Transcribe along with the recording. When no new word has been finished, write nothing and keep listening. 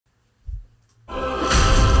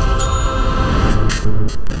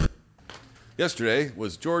Yesterday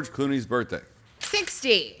was George Clooney's birthday.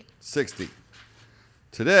 60. 60.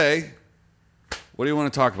 Today, what do you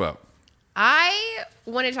want to talk about? I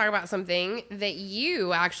want to talk about something that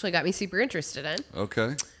you actually got me super interested in.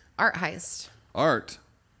 Okay. Art heist. Art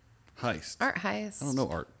heist. Art heist. I don't know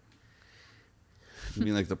art. You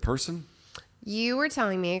mean like the person? You were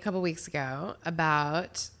telling me a couple weeks ago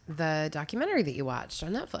about the documentary that you watched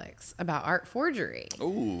on Netflix about art forgery.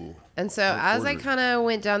 Ooh. And so as I kind of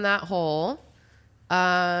went down that hole,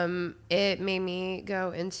 it made me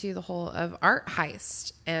go into the hole of art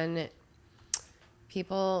heist and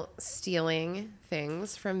people stealing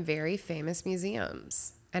things from very famous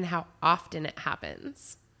museums and how often it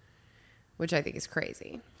happens, which I think is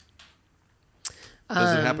crazy.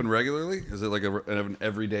 Does it happen regularly? Is it like an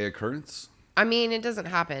everyday occurrence? I mean, it doesn't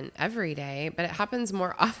happen every day, but it happens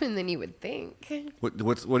more often than you would think. What do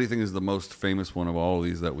you think is the most famous one of all of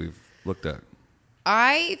these that we've looked at?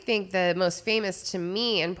 I think the most famous to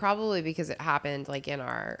me, and probably because it happened like in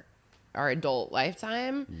our adult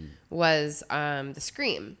lifetime, was the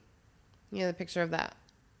Scream. You know, the picture of that.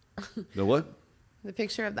 The what? The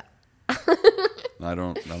picture of that.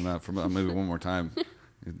 I'm not familiar. Maybe one more time.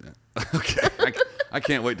 Okay. I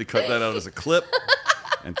can't wait to cut that out as a clip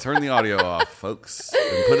and turn the audio off, folks,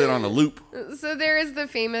 and put it on a loop. So there is the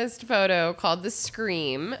famous photo called The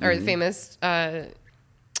Scream, or the famous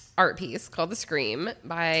art piece called The Scream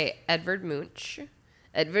by Edvard Munch.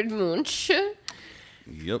 Edvard Munch.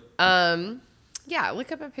 Yep. Yeah,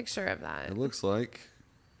 look up a picture of that. It looks like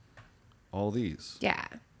all these. Yeah.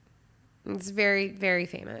 It's very, very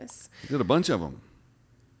famous. He did a bunch of them.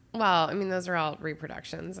 Well, I mean, those are all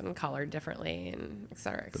reproductions and colored differently and et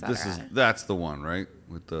cetera, et But cetera. that's the one, right?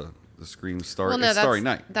 With the Scream Starry, Well, no, it's Starry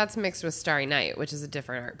Night. That's mixed with Starry Night, which is a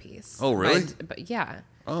different art piece. Oh, really? But yeah.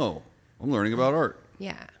 Oh, I'm learning about art.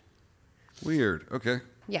 Yeah. Weird. Okay.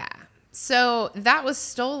 Yeah. So that was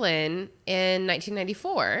stolen in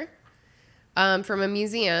 1994 from a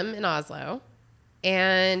museum in Oslo.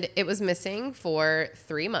 And it was missing for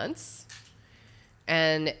 3 months.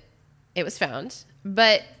 And it was found.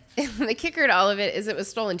 But the kicker to all of it is it was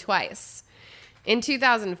stolen twice. In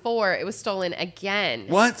 2004, it was stolen again.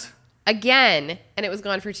 What? Again. And it was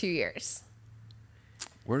gone for 2 years.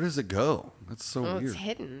 Where does it go? That's so weird. It's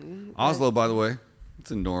hidden. Oslo, by the way. It's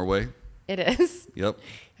in Norway. It is. Yep.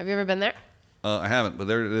 Have you ever been there? I haven't, but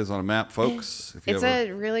there it is on a map, folks. If you It's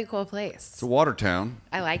a really cool place. It's a water town.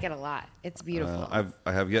 I like it a lot. It's beautiful.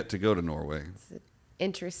 I have yet to go to Norway. It's an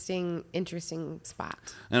interesting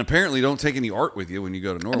spot. And apparently don't take any art with you when you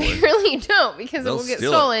go to Norway. Really don't, because They'll it will get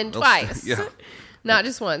steal stolen it. They'll twice. yeah. Not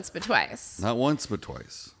just once, but twice. Not once, but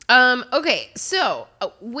twice. Okay, so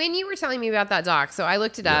when you were telling me about that doc, so I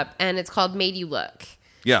looked it up, and it's called Made You Look.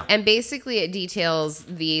 Yeah. And basically it details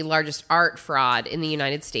the largest art fraud in the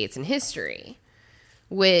United States in history,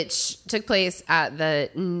 which took place at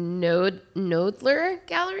the Knoedler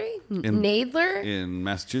Gallery? Nadler? In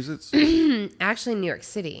Massachusetts? Actually, New York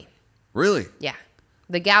City. Really? Yeah.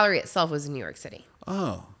 The gallery itself was in New York City.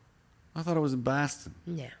 Oh. I thought it was in Boston.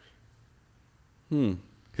 Yeah.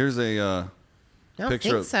 Here's a I don't picture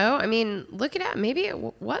think of, so. I mean, look it up. Maybe it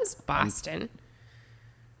was Boston.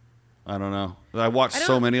 I don't know. I watched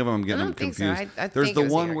so many of them, I'm getting them think so. confused. I There's think the it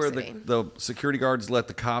was one New where York City. the security guards let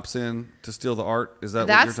the cops in to steal the art. Is that what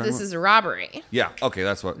you're talking This about? is a robbery. Yeah. Okay,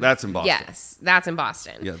 that's in Boston. Yes, that's in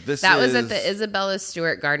Boston. Yeah, that was at the Isabella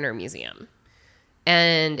Stewart Gardner Museum.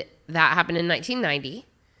 And that happened in 1990.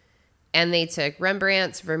 And they took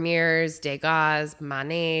Rembrandt's, Vermeer's, Degas,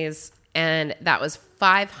 Manet's, and that was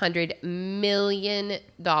 $500 million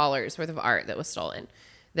worth of art that was stolen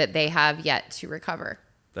that they have yet to recover.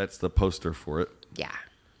 That's the poster for it. Yeah.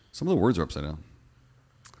 Some of the words are upside down.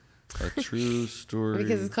 A true story.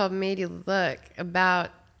 Because it's called Made You Look,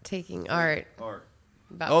 about taking art.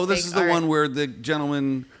 Oh, this is the one where the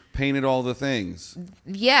gentleman painted all the things.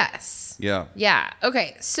 Yes. Yeah. Yeah.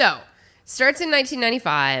 Okay. So, starts in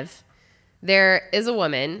 1995. There is a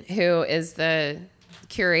woman who is the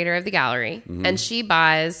curator of the gallery, and she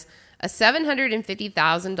buys a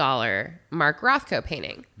 $750,000 Mark Rothko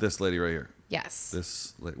painting. This lady right here.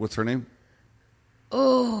 Yes. What's her name?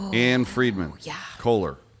 Oh. Anne Friedman. Yeah.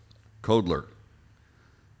 Kodler.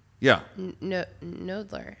 Yeah.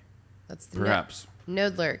 Knoedler. That's the Perhaps.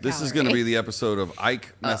 Knoedler Gallery. This is going to be the episode of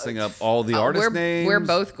Ike messing up all the artist names. We're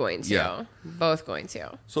both going to. Yeah. Both going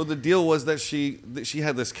to. So the deal was that she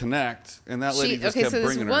had this connect, and that lady just kept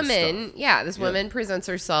bringing her stuff. This woman presents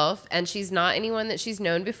herself, and she's not anyone that she's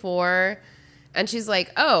known before, and she's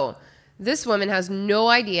like, oh, this woman has no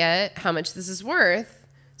idea how much this is worth,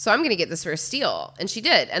 so I'm going to get this for a steal. And she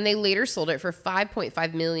did, and they later sold it for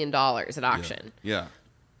 $5.5 million at auction. Yeah.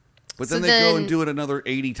 But So then they go and do it another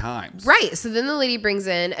 80 times. Right. So then the lady brings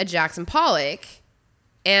in a Jackson Pollock,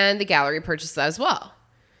 and the gallery purchased that as well.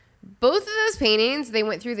 Both of those paintings, they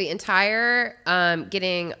went through the entire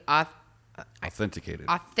getting Authenticated.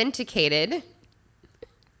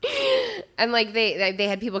 And like they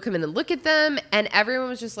had people come in and look at them, and everyone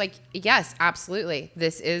was just like, yes, absolutely,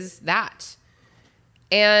 this is that.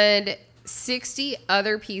 And 60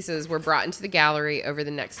 other pieces were brought into the gallery over the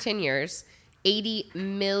next 10 years. $80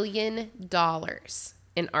 million in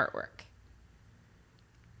artwork.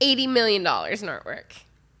 $80 million in artwork.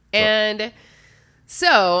 And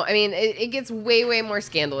so, I mean, it gets way, way more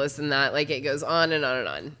scandalous than that. Like, it goes on and on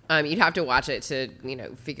and on. You'd have to watch it to,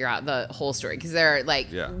 figure out the whole story. Because there are,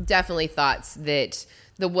 definitely thoughts that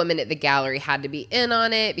the woman at the gallery had to be in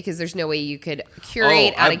on it, because there's no way you could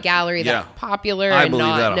curate at a gallery that popular and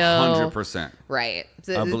not know. 100%. Right.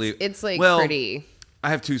 So I believe it's like well, pretty. I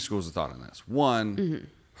have two schools of thought on this. One,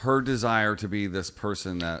 her desire to be this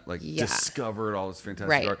person that discovered all this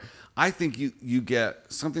fantastic art. I think you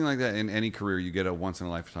get something like that in any career. You get a once in a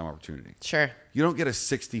lifetime opportunity. Sure. You don't get a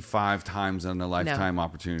 65 times in a lifetime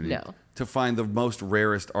opportunity to find the most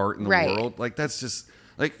rarest art in the world. Like, that's just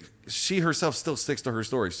like, she herself still sticks to her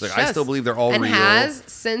story. She's like, I still believe they're all real. And has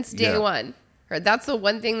since day one. That's the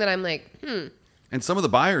one thing that I'm like, And some of the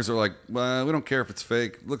buyers are like, well, we don't care if it's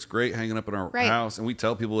fake. It looks great hanging up in our house. And we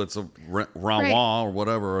tell people it's a Renoir or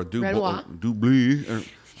whatever, or a Dubli, or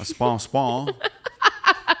a Spawn.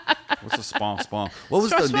 What's a Spawn? What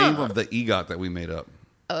was the name of the EGOT that we made up?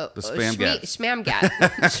 The Spamgat.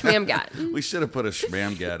 Schmamgat. We should have put a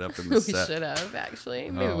Schmamgat up in the set. We should have,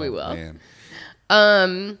 actually. Maybe we will.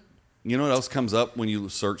 Man. You know what else comes up when you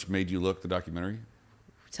search Made You Look, the documentary?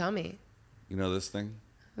 Tell me. You know this thing?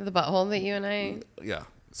 The butthole that you and I... Yeah.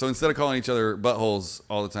 So instead of calling each other buttholes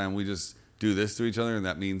all the time, we just do this to each other, and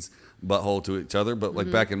that means butthole to each other. But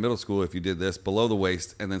like back in middle school, if you did this below the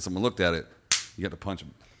waist and then someone looked at it, you got to punch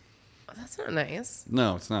them. Oh, that's not nice.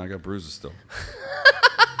 No, it's not. I got bruises still.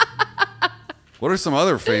 What are some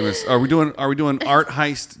other famous? Are we doing art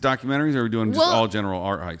heist documentaries, or are we doing just all general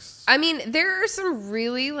art heists? I mean, there are some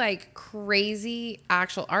really like crazy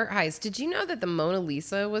actual art heists. Did you know that the Mona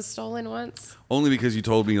Lisa was stolen once? Only because you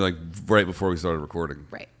told me like right before we started recording.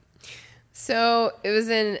 Right. So it was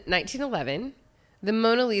in 1911. The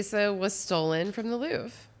Mona Lisa was stolen from the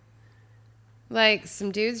Louvre. Like,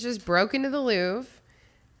 some dudes just broke into the Louvre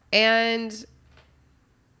and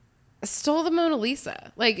stole the Mona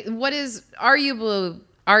Lisa. Like, what is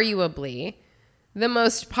arguably the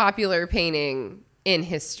most popular painting in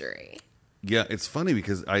history. Yeah, it's funny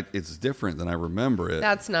because it's different than I remember it.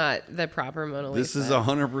 That's not the proper Mona Lisa. This is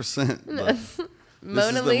 100%.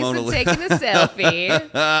 Mona Lisa taking a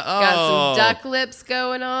selfie. Got some duck lips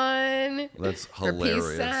going on. That's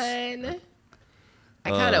hilarious. Peace sign. I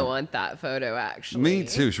kind of want that photo, actually. Me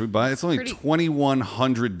too. Should we buy it? It's only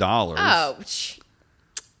 $2,100. Oh,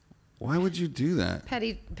 why would you do that?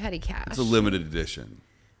 Petty cash. It's a limited edition.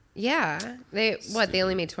 Yeah. They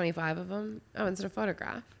only made 25 of them? Oh, it's a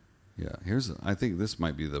photograph. Yeah. I think this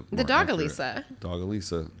might be the Dog-a-Lisa.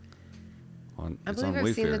 Dog-a-Lisa. I believe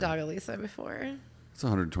I've seen the Dog-a-Lisa before. It's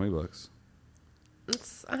 $120.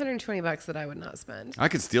 It's $120 that I would not spend. I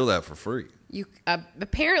could steal that for free. You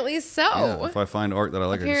apparently so. Yeah, if I find art that I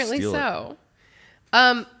like, apparently I just steal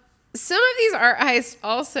it. Some of these art heists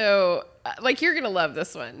also, like, you're gonna love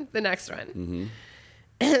this one, the next one.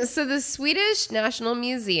 Mm-hmm. So the Swedish National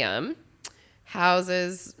Museum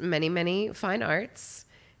houses many, many fine arts,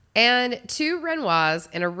 and 2 Renoirs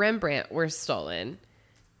and a Rembrandt were stolen.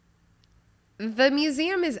 The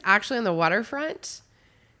museum is actually on the waterfront.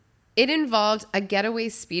 It involved a getaway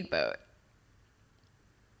speedboat.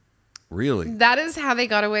 Really? That is how they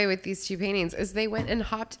got away with these 2 paintings, is they went and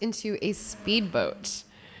hopped into a speedboat.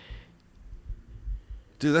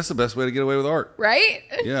 Dude, that's the best way to get away with art. Right?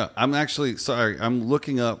 Yeah. I'm actually, sorry, I'm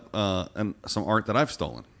looking up some art that I've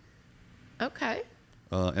stolen. Okay.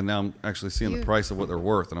 And now I'm actually seeing the price of what they're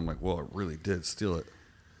worth, and I'm like, well, I really did steal it.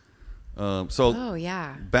 Oh,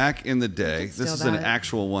 yeah. Back in the day, this is an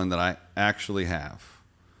actual one that I actually have.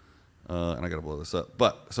 And I got to blow this up.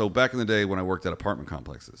 But so back in the day when I worked at apartment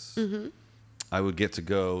complexes, I would get to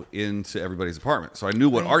go into everybody's apartment. So I knew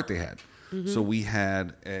what art they had. Mm-hmm. So we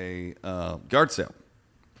had a yard sale.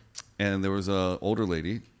 And there was an older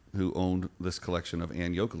lady who owned this collection of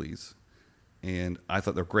Anne Yokelis. And I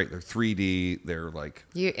thought they're great. They're 3D. They're like...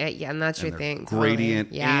 and that's your thing. Gradient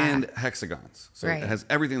totally. And hexagons. So it has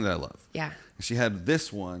everything that I love. Yeah. And she had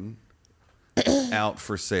this one out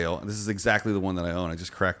for sale. And this is exactly the one that I own. I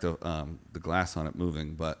just cracked the glass on it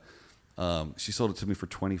moving. But she sold it to me for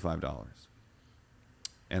 $25.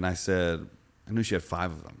 And I said... I knew she had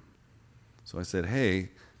 5 of them. So I said, hey,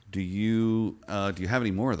 do you have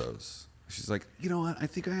any more of those? She's like, you know what? I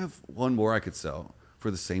think I have one more I could sell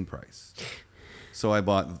for the same price. So I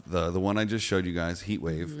bought the one I just showed you guys, Heat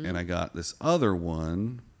Wave, and I got this other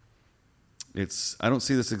one. I don't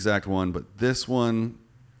see this exact one, but this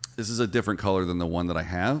is a different color than the one that I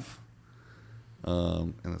have.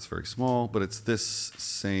 And it's very small, but it's this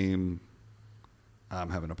same. I'm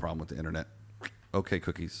having a problem with the internet. Okay,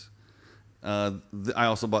 cookies. I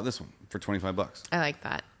also bought this one for $25. I like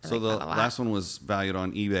that. So the last one was valued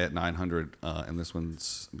on eBay at $900, and this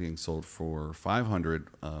one's being sold for $500.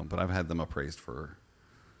 But I've had them appraised for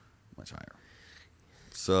much higher.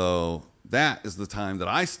 So that is the time that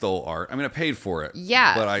I stole art. I mean, I paid for it.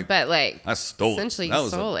 Yeah, but I stole essentially it. You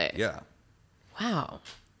stole it. Yeah. Wow.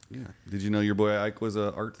 Yeah. Did you know your boy Ike was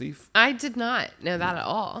an art thief? I did not know that at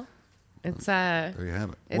all. It's there you have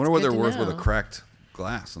it. I wonder what they're worth with a cracked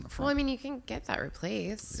glass on the front. Well, I mean, you can get that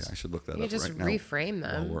replaced. Yeah, I should look that up. You just right now. reframe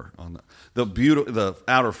them. While we're on the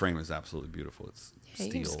outer frame is absolutely beautiful. It's steel.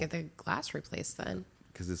 You can just get the glass replaced then.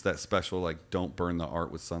 Because it's that special, like, don't burn the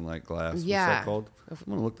art with sunlight glass. Yeah. What's that called? I'm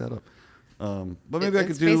gonna look that up. But maybe I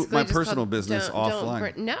could do my personal business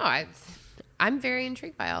offline. No, I'm very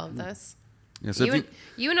intrigued by all of this. Yeah, so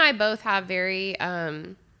you and I both have very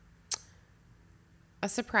a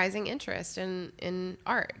surprising interest in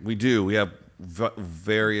art. We do. We have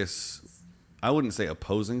various. I wouldn't say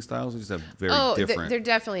opposing styles. We just have very different. They're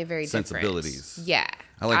definitely very sensibilities. Different. Yeah,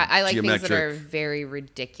 I like things that are very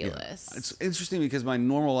ridiculous. Yeah. It's interesting because my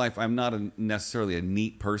normal life, I'm not necessarily a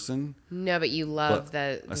neat person. No, but you love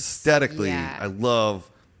the aesthetically. Yeah. I love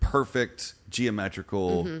perfect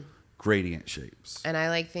geometrical gradient shapes, and I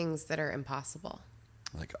like things that are impossible.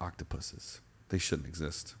 Like octopuses. They shouldn't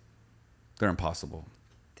exist. They're impossible.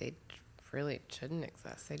 They really shouldn't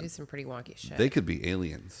exist. They do some pretty wonky shit. They could be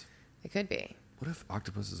aliens. They could be. What if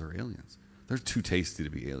octopuses are aliens? They're too tasty to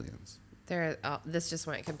be aliens. This just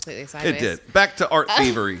went completely sideways. It did. Back to art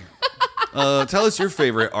thievery. Tell us your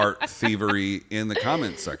favorite art thievery in the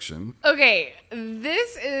comments section. Okay,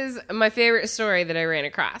 this is my favorite story that I ran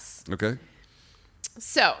across. Okay.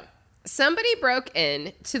 So, somebody broke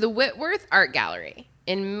in to the Whitworth Art Gallery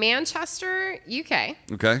in Manchester, UK.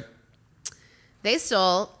 Okay. They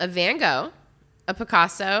stole a Van Gogh, a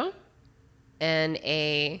Picasso, and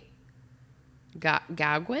a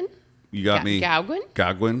Gauguin. You got me. Gauguin?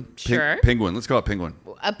 Gauguin. Sure. Penguin. Let's call it Penguin.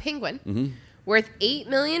 A penguin. Worth $8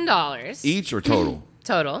 million. Each or total?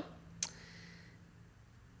 Total.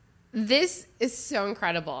 This is so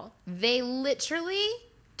incredible. They literally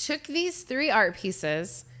took these 3 art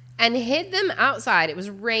pieces and hid them outside. It was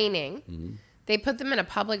raining. They put them in a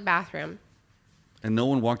public bathroom. And no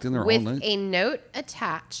one walked in there all night? With a note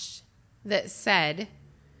attached that said,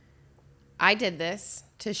 I did this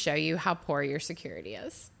to show you how poor your security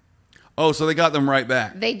is. Oh, so they got them right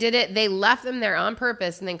back. They did it. They left them there on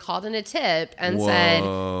purpose and then called in a tip and Whoa.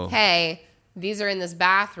 said, hey, these are in this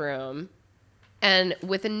bathroom. And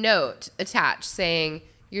with a note attached saying,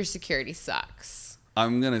 your security sucks.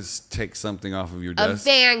 I'm going to take something off of your desk. A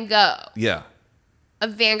Van Gogh. Yeah. A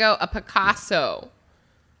Van Gogh, a Picasso.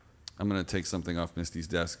 I'm going to take something off Misty's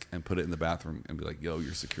desk and put it in the bathroom and be like, yo,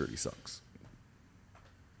 your security sucks.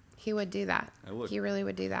 He would do that. I would. He really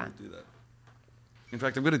would do that. I would do that. In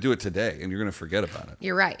fact, I'm going to do it today, and you're going to forget about it.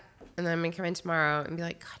 You're right. And then I'm going to come in tomorrow and be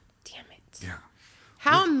like, God damn it. Yeah.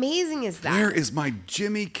 How amazing is that? Where is my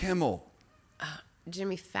Jimmy Kimmel?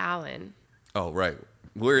 Jimmy Fallon. Oh, right.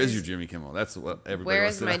 Where is your Jimmy Kimmel? That's what everybody Where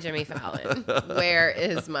wants is to my know. Jimmy Fallon? Where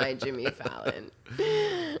is my Jimmy Fallon?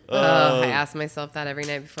 I ask myself that every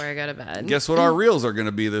night before I go to bed. Guess what our reels are going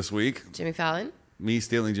to be this week? Jimmy Fallon? Me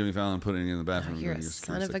stealing Jimmy Fallon and putting it in the bathroom. You're and a your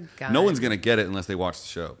son security of a sucks. gun. No one's going to get it unless they watch the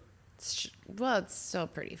show. Well, it's still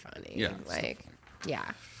pretty funny. Yeah, it's still Like,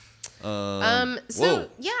 yeah. Whoa.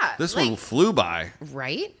 Yeah. This like, one flew by.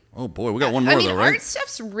 Right? Oh, boy. We got one more, though, right? Art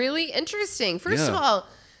stuff's really interesting. First of all,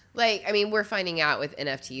 like, I mean, we're finding out with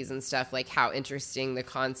NFTs and stuff, like, how interesting the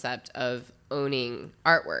concept of owning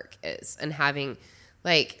artwork is and having,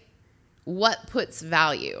 like, what puts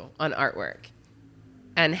value on artwork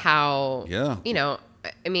and how, you know,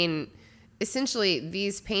 I mean, essentially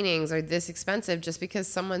these paintings are this expensive just because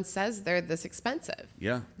someone says they're this expensive.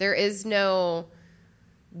 Yeah. There is no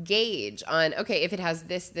gauge on, okay, if it has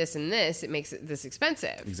this, this, and this, it makes it this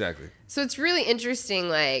expensive. Exactly. So it's really interesting,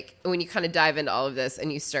 like, when you kind of dive into all of this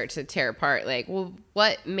and you start to tear apart, like, well,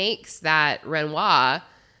 what makes that Renoir,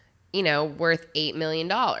 you know, worth $8 million?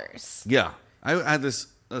 Yeah. I had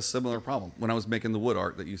a similar problem when I was making the wood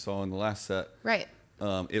art that you saw in the last set. Right.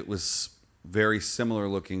 It was very similar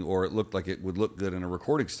looking, or it looked like it would look good in a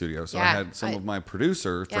recording studio. So I had some of my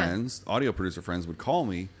producer friends, audio producer friends, would call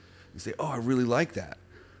me You say, oh, I really like that.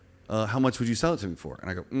 How much would you sell it to me for? And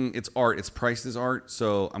I go, it's art. It's priced as art,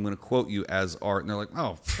 so I'm going to quote you as art. And they're like,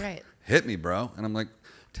 oh, right. Hit me, bro. And I'm like,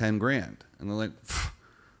 $10,000. And they're like,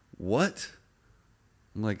 what?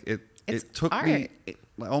 I'm like, it took art. me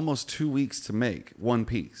almost 2 weeks to make one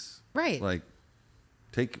piece. Right. Like,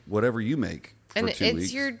 take whatever you make for and 2 it's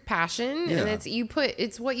weeks. your passion, Yeah. and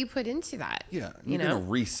it's what you put into that. Yeah, you you're know, gonna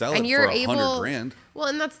resell and it you're for $100,000. Well,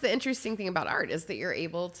 and that's the interesting thing about art is that you're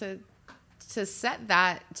able to set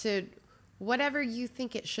that to whatever you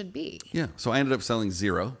think it should be. Yeah, so I ended up selling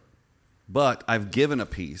 0, but I've given a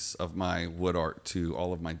piece of my wood art to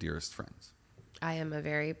all of my dearest friends. I am a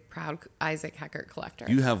very proud Isaac Heckert collector.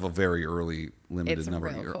 You have a very early limited It's number.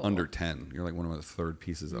 real You're cool. under 10. You're like one of the third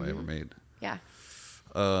pieces that I ever made. Yeah.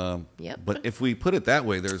 Yep. But if we put it that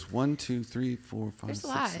way, there's 1, 2, 3, 4, 5, There's a 6.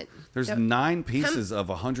 lot. There's Don't- 9 pieces of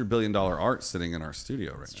 $100 billion art sitting in our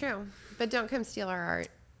studio right It's now. true. But don't come steal our art.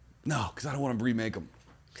 No, because I don't want to remake them,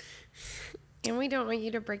 And we don't want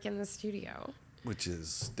you to break in the studio. which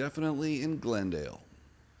is definitely in Glendale.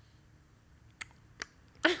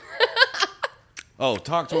 Oh,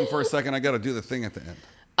 talk to him for a second. I got to do the thing at the end.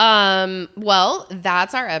 Well,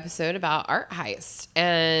 that's our episode about Art Heist.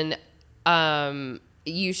 And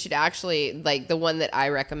you should actually, like, the one that I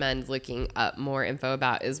recommend looking up more info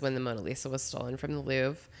about is when the Mona Lisa was stolen from the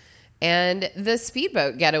Louvre and the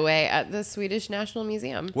speedboat getaway at the Swedish National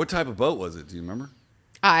Museum. What type of boat was it? Do you remember?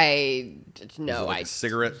 I Was no, it like a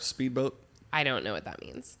cigarette speedboat? I don't know what that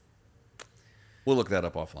means. We'll look that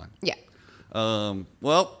up offline. Yeah.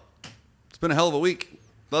 Well, it's been a hell of a week.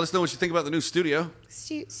 Let us know what you think about the new studio.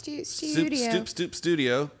 Studio. Stoop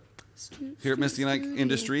Studio here at Misty and Ike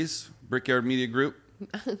Industries, Brickyard Media Group.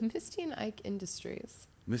 Misty and Ike Industries.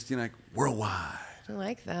 Misty and Ike Worldwide. I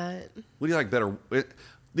like that. What do you like better?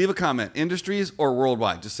 Leave a comment, Industries or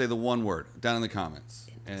Worldwide. Just say the one word down in the comments.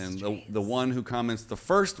 And the one who comments the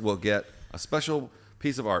first will get a special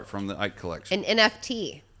piece of art from the Ike collection. An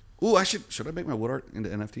NFT. Ooh, should I make my wood art into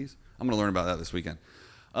NFTs? I'm going to learn about that this weekend.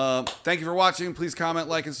 Thank you for watching. Please comment,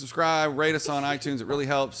 like, and subscribe. Rate us on iTunes. It really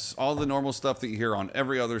helps. All the normal stuff that you hear on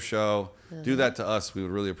every other show. Do that to us. We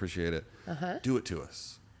would really appreciate it. Do it to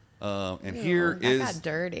us. And here that is... got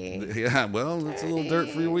dirty. Yeah, well, that's a little dirt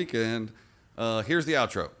for your weekend. Here's the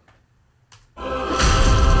outro.